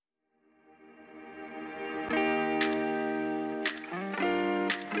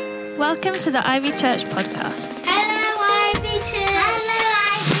Welcome to the Ivy Church podcast. Hello, Ivy Church. Hello,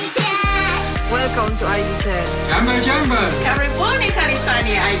 Ivy Church. Welcome to Ivy Church. Jambo, jambo. Karibuni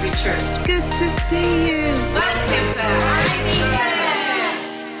kanisani Ivy Church. Good to see you. Welcome to Ivy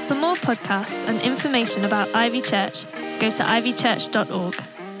Church. For more podcasts and information about Ivy Church, go to ivychurch.org.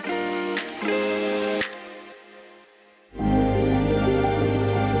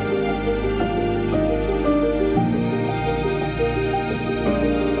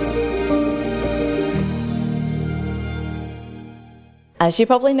 As you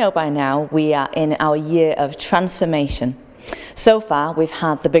probably know by now, we are in our year of transformation. So far, we've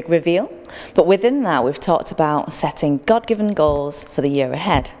had the big reveal, but within that, we've talked about setting God-given goals for the year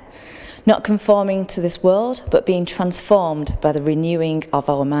ahead. Not conforming to this world, but being transformed by the renewing of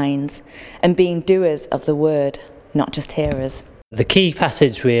our minds and being doers of the word, not just hearers. The key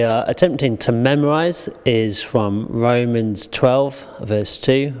passage we are attempting to memorise is from Romans 12, verse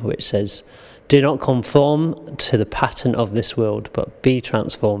 2, which says, "Do not conform to the pattern of this world, but be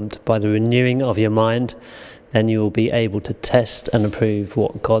transformed by the renewing of your mind. Then you will be able to test and approve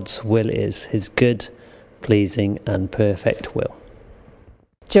what God's will is, his good, pleasing and perfect will."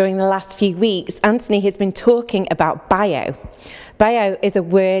 During the last few weeks, Anthony has been talking about bio. Bio is a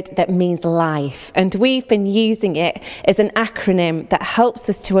word that means life, and we've been using it as an acronym that helps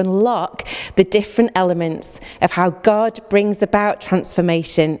us to unlock the different elements of how God brings about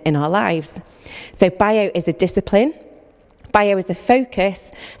transformation in our lives. So bio is a discipline, bio is a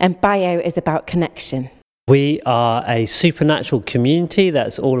focus, and bio is about connection. We are a supernatural community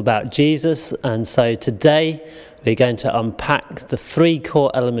that's all about Jesus, and so today we're going to unpack the three core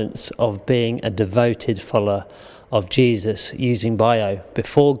elements of being a devoted follower of Jesus using bio: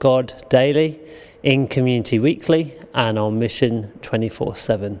 before God daily, in community weekly, and on mission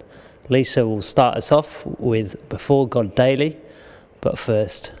 24/7. Lisa will start us off with before God daily, but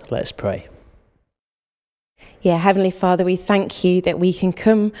first let's pray. Yeah, Heavenly Father, we thank you that we can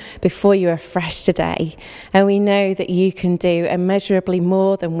come before you afresh today, and we know that you can do immeasurably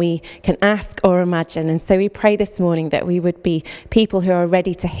more than we can ask or imagine. And so we pray this morning that we would be people who are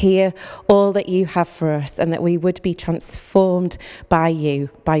ready to hear all that you have for us, and that we would be transformed by you,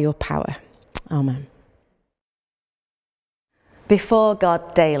 by your power. Amen. Before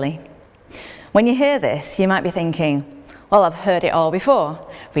God daily. When you hear this, you might be thinking, well, I've heard it all before.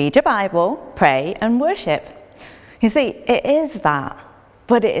 Read your Bible, pray and worship. You see, it is that,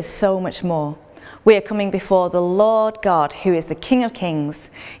 but it is so much more. We are coming before the Lord God, who is the King of Kings.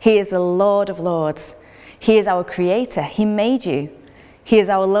 He is the Lord of Lords. He is our Creator. He made you. He is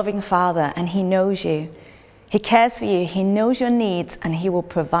our loving Father, and He knows you. He cares for you. He knows your needs, and He will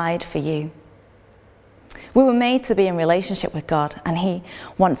provide for you. We were made to be in relationship with God, and He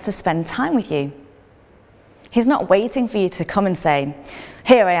wants to spend time with you. He's not waiting for you to come and say,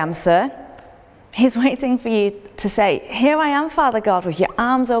 "Here I am, sir." He's waiting for you to say, "Here I am, Father God," with your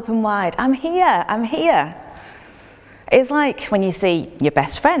arms open wide. I'm here, I'm here. It's like when you see your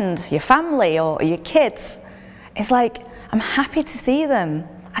best friend, your family, or your kids. It's like, I'm happy to see them.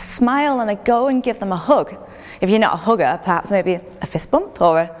 I smile and I go and give them a hug. If you're not a hugger, perhaps maybe a fist bump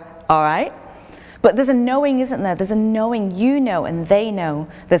or all right. But there's a knowing, isn't there? There's a knowing, you know and they know.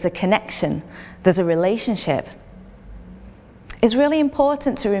 There's a connection. There's a relationship. It's really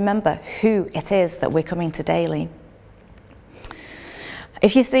important to remember who it is that we're coming to daily.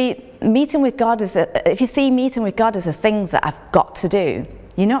 If you see meeting with God as a thing that I've got to do,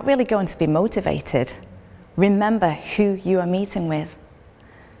 you're not really going to be motivated. Remember who you are meeting with.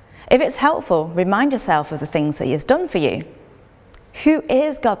 If it's helpful, remind yourself of the things that He has done for you. Who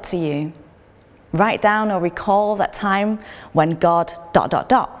is God to you? Write down or recall that time when God ...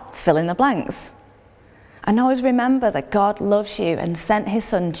 fill in the blanks. And always remember that God loves you and sent His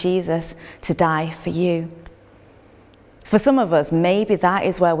Son Jesus to die for you. For some of us, maybe that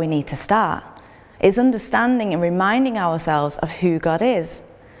is where we need to start. It's understanding and reminding ourselves of who God is.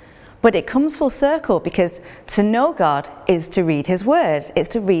 But it comes full circle, because to know God is to read His Word. It's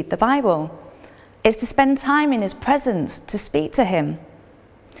to read the Bible. It's to spend time in His presence, to speak to Him.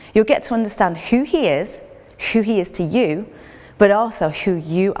 You'll get to understand who He is to you, but also who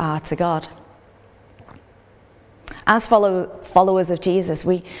you are to God. As followers of Jesus,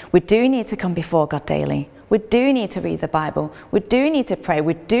 we do need to come before God daily. We do need to read the Bible. We do need to pray.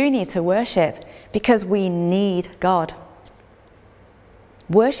 We do need to worship, because we need God.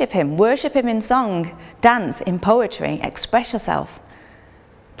 Worship Him. Worship Him in song, dance, in poetry. Express yourself.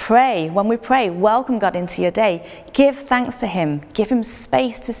 Pray. When we pray, welcome God into your day. Give thanks to Him. Give Him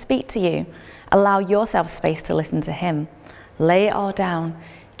space to speak to you. Allow yourself space to listen to Him. Lay it all down.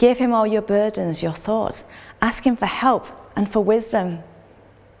 Give Him all your burdens, your thoughts. Ask Him for help and for wisdom.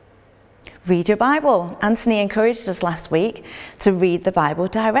 Read your Bible. Anthony encouraged us last week to read the Bible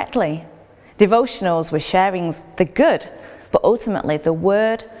directly. Devotionals with sharings, they're good, but ultimately the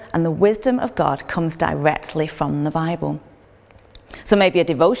word and the wisdom of God comes directly from the Bible. So maybe a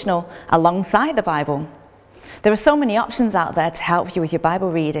devotional alongside the Bible. There are so many options out there to help you with your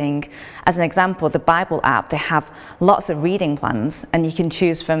Bible reading. As an example, the Bible app, they have lots of reading plans, and you can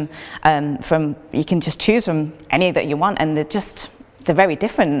choose from any that you want, and they're very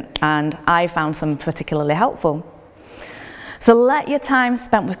different, and I found some particularly helpful. So let your time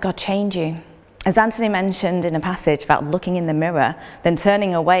spent with God change you. As Anthony mentioned in a passage about looking in the mirror, then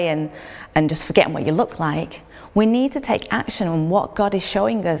turning away and just forgetting what you look like, we need to take action on what God is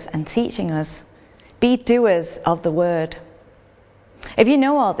showing us and teaching us. Be doers of the word. If you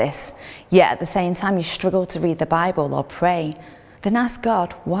know all this, yet at the same time you struggle to read the Bible or pray, then ask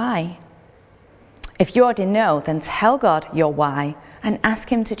God why. If you already know, then tell God your why and ask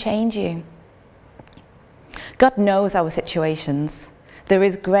him to change you. God knows our situations. There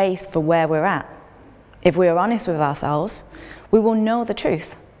is grace for where we're at. If we are honest with ourselves, we will know the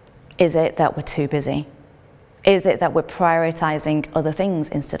truth. Is it that we're too busy? Is it that we're prioritizing other things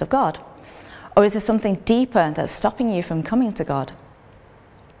instead of God? Or is there something deeper that's stopping you from coming to God?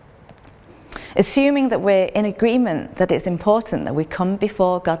 Assuming that we're in agreement that it's important that we come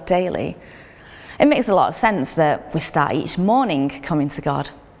before God daily, it makes a lot of sense that we start each morning coming to God.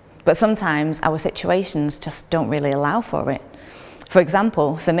 But sometimes our situations just don't really allow for it. For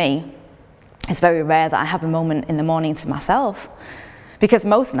example, for me, it's very rare that I have a moment in the morning to myself, because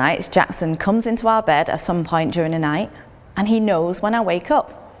most nights Jackson comes into our bed at some point during the night and he knows when I wake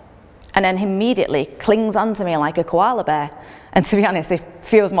up. And then immediately clings onto me like a koala bear. And to be honest, it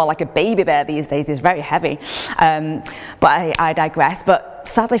feels more like a baby bear these days. It's very heavy. But I digress. But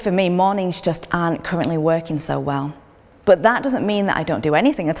sadly for me, mornings just aren't currently working so well. But that doesn't mean that I don't do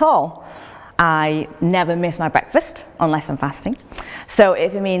anything at all. I never miss my breakfast unless I'm fasting. So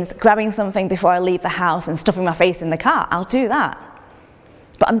if it means grabbing something before I leave the house and stuffing my face in the car, I'll do that.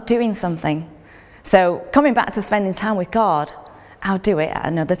 But I'm doing something. So coming back to spending time with God, I'll do it at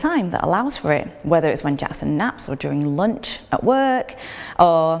another time that allows for it, whether it's when Jackson naps or during lunch at work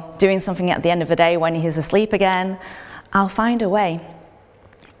or doing something at the end of the day when he's asleep again. I'll find a way.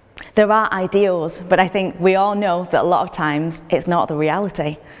 There are ideals, but I think we all know that a lot of times it's not the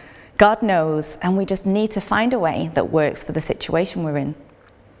reality. God knows, and we just need to find a way that works for the situation we're in.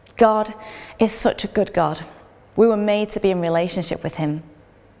 God is such a good God. We were made to be in relationship with him.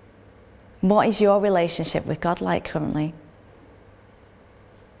 What is your relationship with God like currently?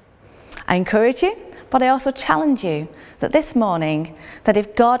 I encourage you, but I also challenge you that this morning, that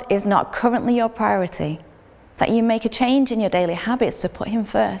if God is not currently your priority, that you make a change in your daily habits to put him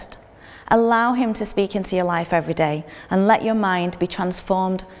first. Allow him to speak into your life every day and let your mind be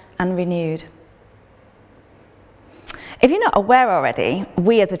transformed and renewed. If you're not aware already,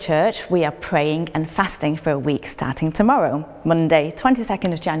 we as a church, we are praying and fasting for a week starting tomorrow, Monday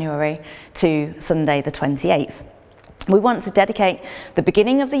 22nd of January to Sunday the 28th. We want to dedicate the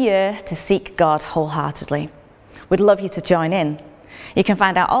beginning of the year to seek God wholeheartedly. We'd love you to join in. You can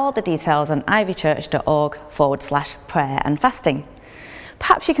find out all the details on ivychurch.org/prayer and fasting.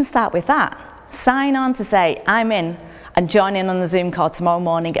 Perhaps you can start with that. Sign on to say, I'm in, and join in on the Zoom call tomorrow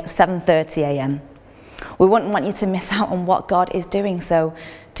morning at 7:30 a.m. We wouldn't want you to miss out on what God is doing, so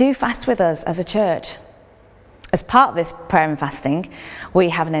do fast with us as a church. As part of this prayer and fasting, we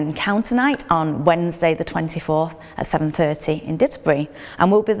have an encounter night on Wednesday the 24th at 7:30 in Didsbury,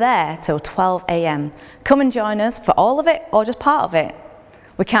 and we'll be there till 12 a.m. Come and join us for all of it or just part of it.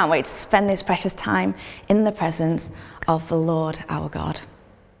 We can't wait to spend this precious time in the presence of the Lord our God.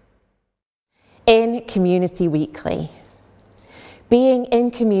 In Community Weekly. Being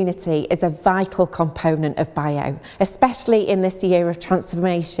in community is a vital component of Bio, especially in this year of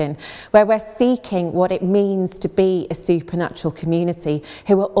transformation, where we're seeking what it means to be a supernatural community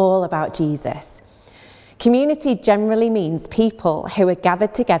who are all about Jesus. Community generally means people who are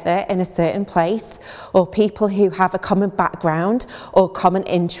gathered together in a certain place, or people who have a common background, or common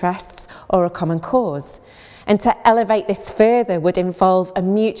interests, or a common cause. And to elevate this further would involve a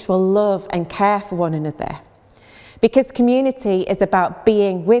mutual love and care for one another. Because community is about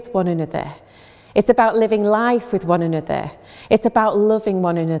being with one another. It's about living life with one another. It's about loving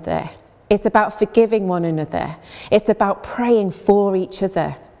one another. It's about forgiving one another. It's about praying for each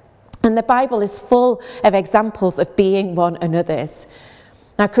other. And the Bible is full of examples of being one another's.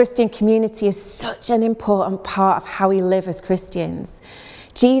 Now, Christian community is such an important part of how we live as Christians.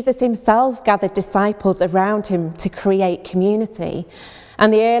 Jesus himself gathered disciples around him to create community.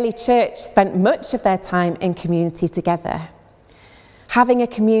 And the early church spent much of their time in community together. Having a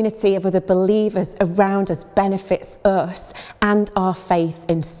community of other believers around us benefits us and our faith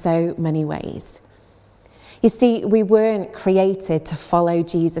in so many ways. You see, we weren't created to follow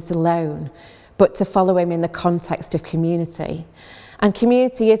Jesus alone, but to follow him in the context of community. And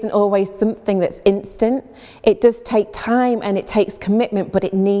community isn't always something that's instant. It does take time and it takes commitment, but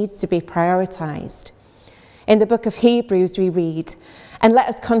it needs to be prioritised. In the book of Hebrews we read, "And let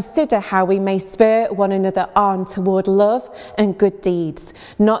us consider how we may spur one another on toward love and good deeds,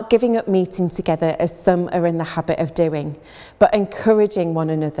 not giving up meeting together as some are in the habit of doing, but encouraging one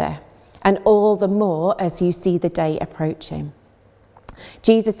another, and all the more as you see the day approaching."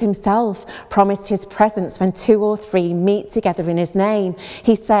 Jesus himself promised his presence when 2 or 3 meet together in his name.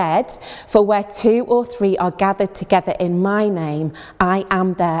 He said, "For where 2 or 3 are gathered together in my name, I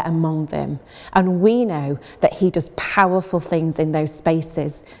am there among them." And we know that he does powerful things in those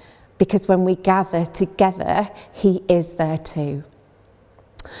spaces, because when we gather together, he is there too.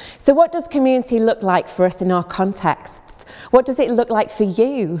 So what does community look like for us in our contexts? What does it look like for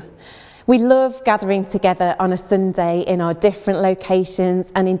you? We love gathering together on a Sunday in our different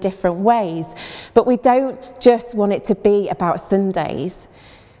locations and in different ways, but we don't just want it to be about Sundays.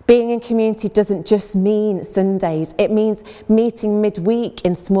 Being in community doesn't just mean Sundays, it means meeting midweek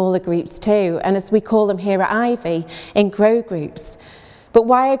in smaller groups too, and as we call them here at Ivy, in grow groups. But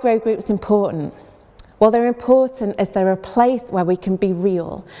why are grow groups important? Well, they're important as they're a place where we can be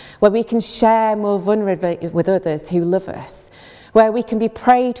real, where we can share more vulnerably with others who love us, where we can be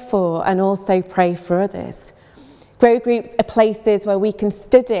prayed for and also pray for others. Grow groups are places where we can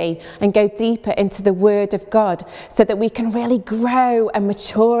study and go deeper into the Word of God so that we can really grow and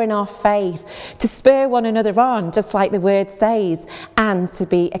mature in our faith, to spur one another on, just like the Word says, and to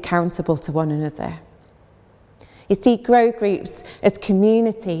be accountable to one another. You see, grow groups as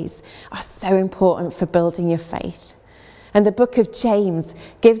communities are so important for building your faith. And the book of James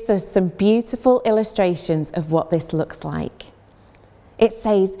gives us some beautiful illustrations of what this looks like. It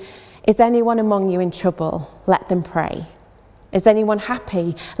says, "Is anyone among you in trouble? Let them pray. Is anyone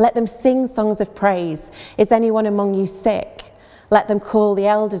happy? Let them sing songs of praise. Is anyone among you sick? Let them call the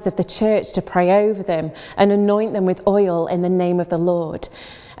elders of the church to pray over them and anoint them with oil in the name of the Lord.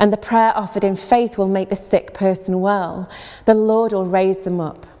 And the prayer offered in faith will make the sick person well. The Lord will raise them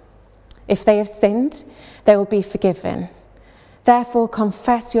up. If they have sinned, they will be forgiven. Therefore,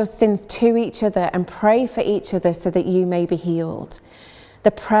 confess your sins to each other and pray for each other so that you may be healed.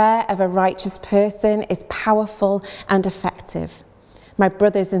 The prayer of a righteous person is powerful and effective. My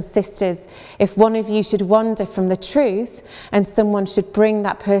brothers and sisters, if one of you should wander from the truth and someone should bring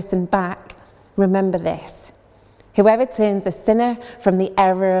that person back, remember this. Whoever turns a sinner from the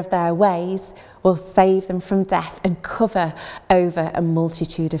error of their ways will save them from death and cover over a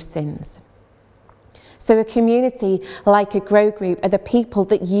multitude of sins." So a community like a grow group are the people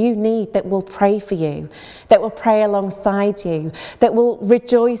that you need that will pray for you, that will pray alongside you, that will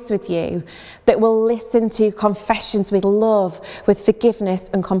rejoice with you, that will listen to your confessions with love, with forgiveness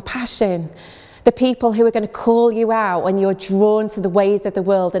and compassion. The people who are going to call you out when you're drawn to the ways of the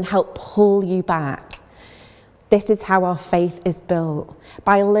world and help pull you back. This is how our faith is built,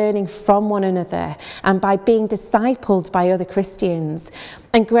 by learning from one another and by being discipled by other Christians.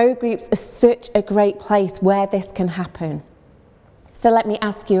 And grow groups are such a great place where this can happen. So let me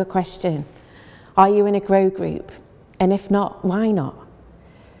ask you a question. Are you in a grow group? And if not, why not?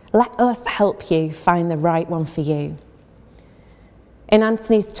 Let us help you find the right one for you. In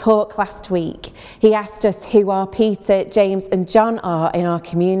Anthony's talk last week, he asked us who our Peter, James and John are in our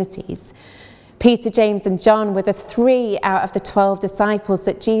communities. Peter, James and John were the 3 out of the 12 disciples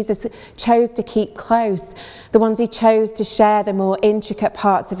that Jesus chose to keep close, the ones he chose to share the more intricate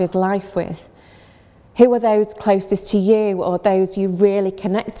parts of his life with. Who are those closest to you or those you really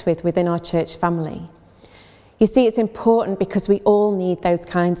connect with within our church family? You see, it's important because we all need those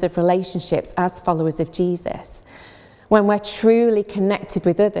kinds of relationships as followers of Jesus. When we're truly connected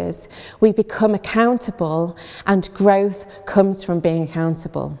with others, we become accountable, and growth comes from being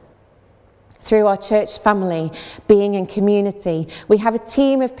accountable. Through our church family, being in community, we have a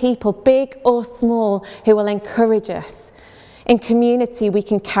team of people, big or small, who will encourage us. In community, we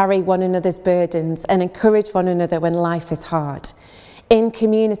can carry one another's burdens and encourage one another when life is hard. In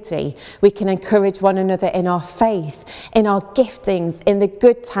community, we can encourage one another in our faith, in our giftings, in the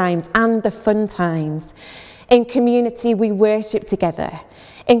good times and the fun times. In community, we worship together.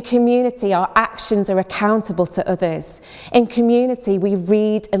 In community, our actions are accountable to others. In community, we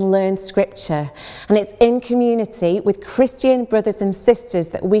read and learn scripture. And it's in community with Christian brothers and sisters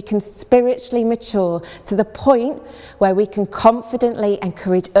that we can spiritually mature to the point where we can confidently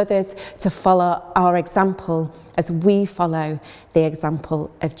encourage others to follow our example as we follow the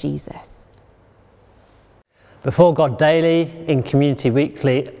example of Jesus. Before God Daily, in Community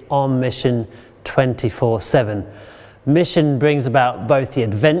Weekly, on mission 24/7. Mission brings about both the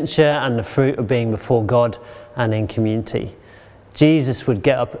adventure and the fruit of being before God and in community. Jesus would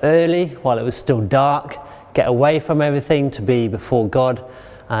get up early while it was still dark, get away from everything to be before God.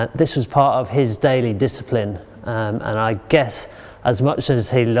 This was part of his daily discipline. And I guess as much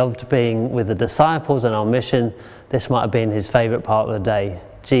as he loved being with the disciples and our mission, this might have been his favourite part of the day.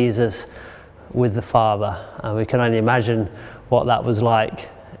 Jesus with the Father. And we can only imagine what that was like.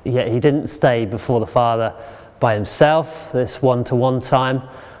 Yet he didn't stay before the Father by himself, this one-to-one time.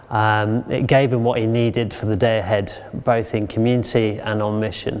 It gave him what he needed for the day ahead, both in community and on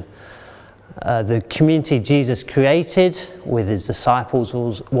mission. The community Jesus created with his disciples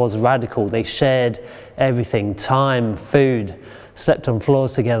was radical. They shared everything: time, food, slept on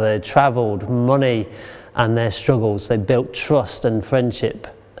floors together, they travelled, money and their struggles. They built trust and friendship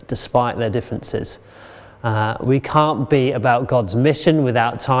despite their differences. We can't be about God's mission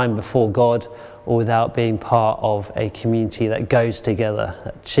without time before God, or without being part of a community that goes together,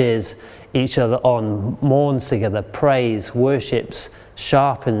 that cheers each other on, mourns together, prays, worships,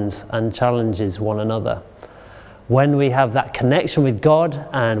 sharpens and challenges one another. When we have that connection with God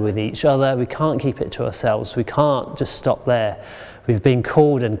and with each other, we can't keep it to ourselves. We can't just stop there. We've been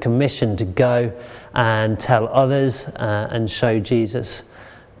called and commissioned to go and tell others and show Jesus.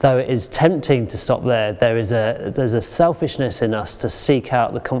 Though it is tempting to stop there, there's a selfishness in us to seek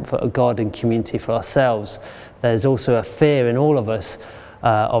out the comfort of God and community for ourselves. There's also a fear in all of us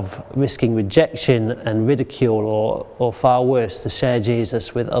of risking rejection and ridicule, or far worse, to share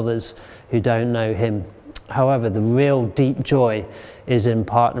Jesus with others who don't know him. However, the real deep joy is in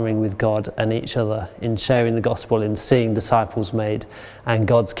partnering with God and each other, in sharing the gospel, in seeing disciples made and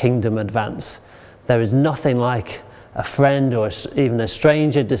God's kingdom advance. There is nothing like a friend or even a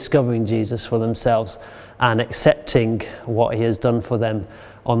stranger discovering Jesus for themselves and accepting what he has done for them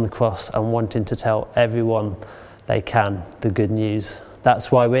on the cross and wanting to tell everyone they can the good news.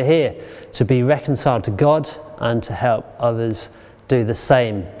 That's why we're here, to be reconciled to God and to help others do the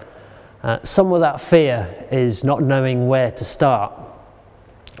same. Some of that fear is not knowing where to start.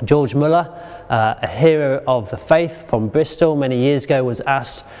 George Muller, a hero of the faith from Bristol many years ago, was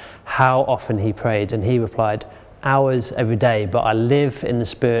asked how often he prayed, and he replied, "Hours every day, but I live in the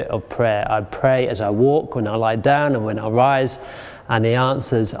spirit of prayer. I pray as I walk, when I lie down and when I rise, and the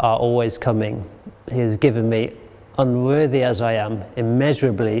answers are always coming. He has given me, unworthy as I am,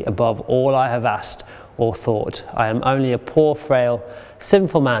 immeasurably above all I have asked or thought. I am only a poor, frail,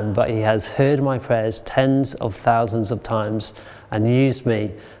 sinful man, but he has heard my prayers tens of thousands of times and used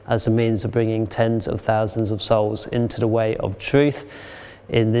me as a means of bringing tens of thousands of souls into the way of truth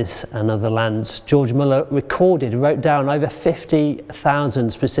in this and other lands." George Muller wrote down over 50,000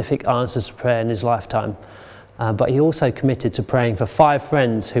 specific answers to prayer in his lifetime. But he also committed to praying for 5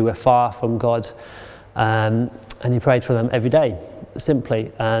 friends who were far from God. And he prayed for them every day,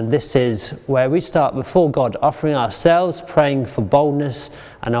 simply. And this is where we start before God, offering ourselves, praying for boldness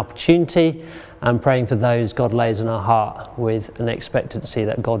and opportunity, and praying for those God lays on our heart with an expectancy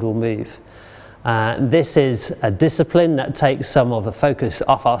that God will move. This is a discipline that takes some of the focus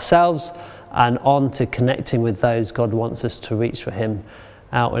off ourselves and on to connecting with those God wants us to reach for him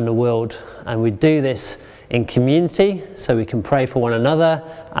out in the world. And we do this in community, so we can pray for one another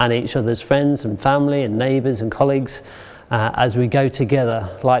and each other's friends and family and neighbours and colleagues as we go together,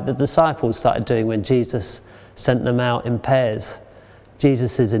 like the disciples started doing when Jesus sent them out in pairs.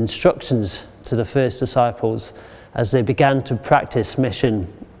 Jesus' instructions to the first disciples as they began to practice mission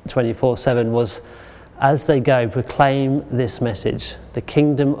 24/7 was, as they go, proclaim this message: the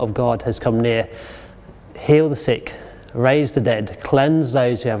kingdom of God has come near. Heal the sick, raise the dead, cleanse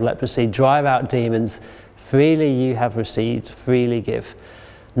those who have leprosy, drive out demons. Freely you have received, freely give.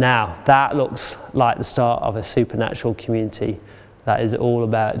 Now, that looks like the start of a supernatural community that is all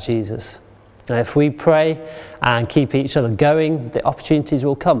about Jesus. Now, if we pray and keep each other going, the opportunities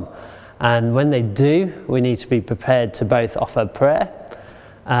will come. And when they do, we need to be prepared to both offer prayer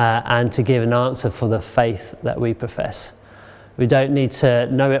and to give an answer for the faith that we profess. We don't need to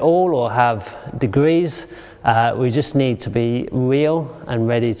know it all or have degrees. We just need to be real and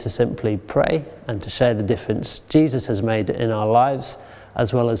ready to simply pray and to share the difference Jesus has made in our lives,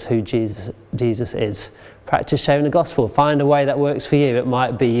 as well as who Jesus is. Practice sharing the gospel. Find a way that works for you. It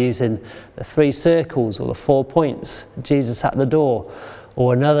might be using the 3 circles or the 4 points, Jesus at the door,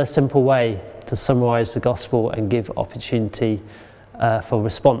 or another simple way to summarise the gospel and give opportunity for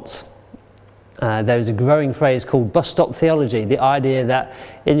response. There is a growing phrase called bus stop theology, the idea that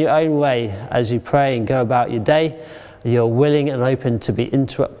in your own way, as you pray and go about your day, you're willing and open to be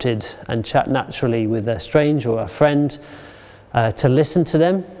interrupted and chat naturally with a stranger or a friend, to listen to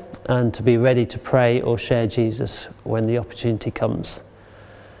them and to be ready to pray or share Jesus when the opportunity comes.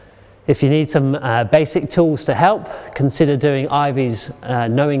 If you need some basic tools to help, consider doing Ivy's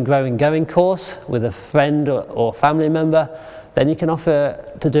Knowing, Growing, Going course with a friend or family member. Then you can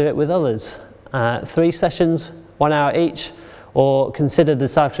offer to do it with others. 3 sessions, 1 hour each, or consider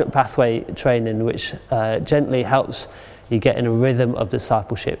Discipleship Pathway training, which gently helps you get in a rhythm of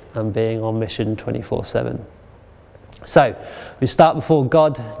discipleship and being on mission 24/7. So, we start before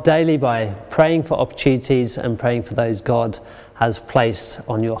God daily by praying for opportunities and praying for those God has placed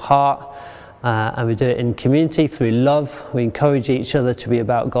on your heart. And we do it in community through love. We encourage each other to be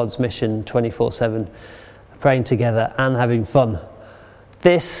about God's mission 24/7, praying together and having fun.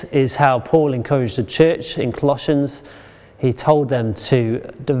 This is how Paul encouraged the church in Colossians. He told them to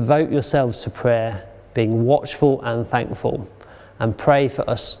devote yourselves to prayer, being watchful and thankful, and pray for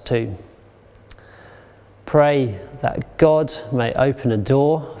us too. Pray that God may open a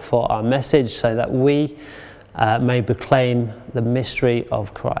door for our message so that we may proclaim the mystery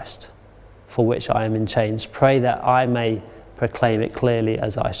of Christ, for which I am in chains. Pray that I may proclaim it clearly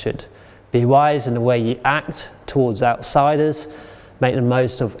as I should. Be wise in the way you act towards outsiders. Make the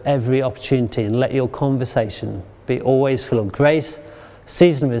most of every opportunity and let your conversation be always full of grace,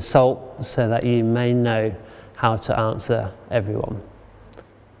 seasoned with salt, so that you may know how to answer everyone.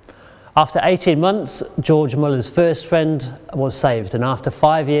 After 18 months, George Muller's first friend was saved, and after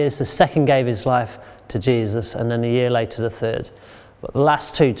 5 years, the second gave his life to Jesus, and then a year later, the third. But the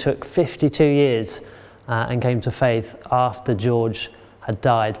last 2 took 52 years and came to faith after George had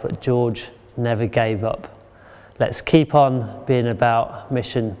died, but George never gave up. Let's keep on being about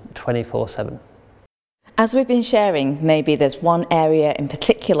mission 24/7. As we've been sharing, maybe there's one area in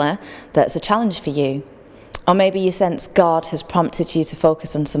particular that's a challenge for you. Or maybe you sense God has prompted you to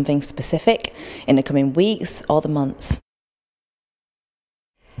focus on something specific in the coming weeks or the months.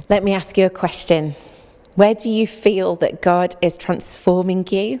 Let me ask you a question. Where do you feel that God is transforming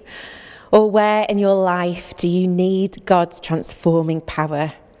you? Or where in your life do you need God's transforming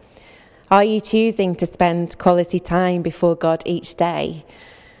power? Are you choosing to spend quality time before God each day?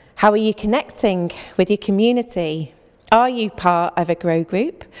 How are you connecting with your community? Are you part of a grow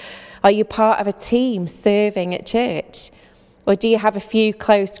group? Are you part of a team serving at church? Or do you have a few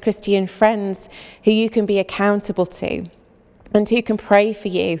close Christian friends who you can be accountable to and who can pray for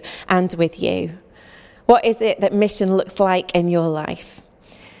you and with you? What is it that mission looks like in your life?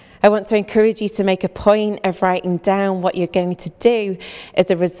 I want to encourage you to make a point of writing down what you're going to do as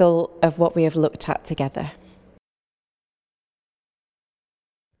a result of what we have looked at together.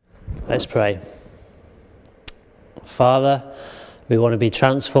 Let's pray. Father, we want to be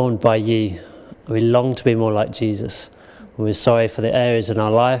transformed by you. We long to be more like Jesus. We're sorry for the areas in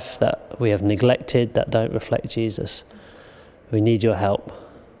our life that we have neglected that don't reflect Jesus. We need your help.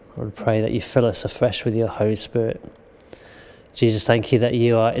 I would pray that you fill us afresh with your Holy Spirit. Jesus, thank you that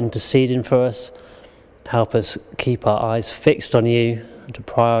you are interceding for us. Help us keep our eyes fixed on you, to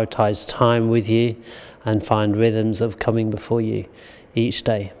prioritise time with you and find rhythms of coming before you each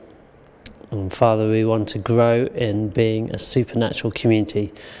day. And Father, we want to grow in being a supernatural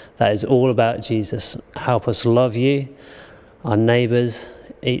community that is all about Jesus. Help us love you, our neighbours,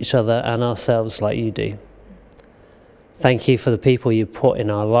 each other and ourselves like you do. Thank you for the people you put in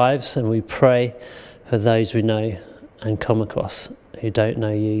our lives, and we pray for those we know and come across who don't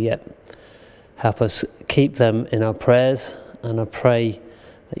know you yet. Help us keep them in our prayers, and I pray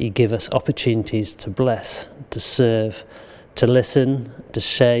that you give us opportunities to bless, to serve, to listen, to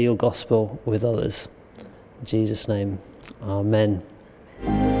share your gospel with others. In Jesus' name, amen.